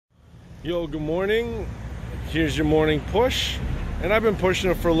Yo, good morning. Here's your morning push. And I've been pushing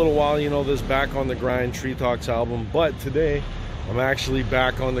it for a little while, you know, this Back on the Grind Tree Talks album. But today, I'm actually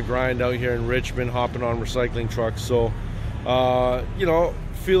back on the grind out here in Richmond, hopping on recycling trucks. So,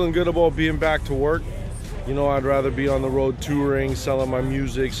 feeling good about being back to work. You know, I'd rather be on the road touring, selling my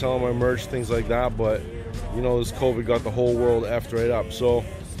music, selling my merch, things like that. But, you know, this COVID got the whole world effed right up. So,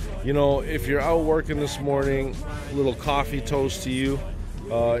 you know, if you're out working this morning, a little coffee toast to you.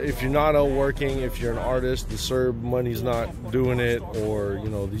 If you're not out working, if you're an artist, the CERB money's not doing it, or, you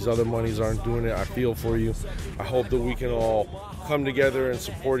know, these other monies aren't doing it, I feel for you. I hope that we can all come together and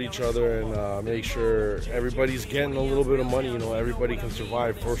support each other and make sure everybody's getting a little bit of money. You know, everybody can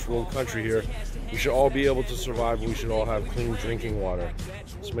survive. First world country here. We should all be able to survive. We should all have clean drinking water.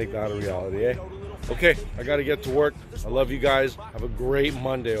 Let's make that a reality, eh? Okay, I got to get to work. I love you guys. Have a great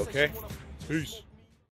Monday, okay? Peace.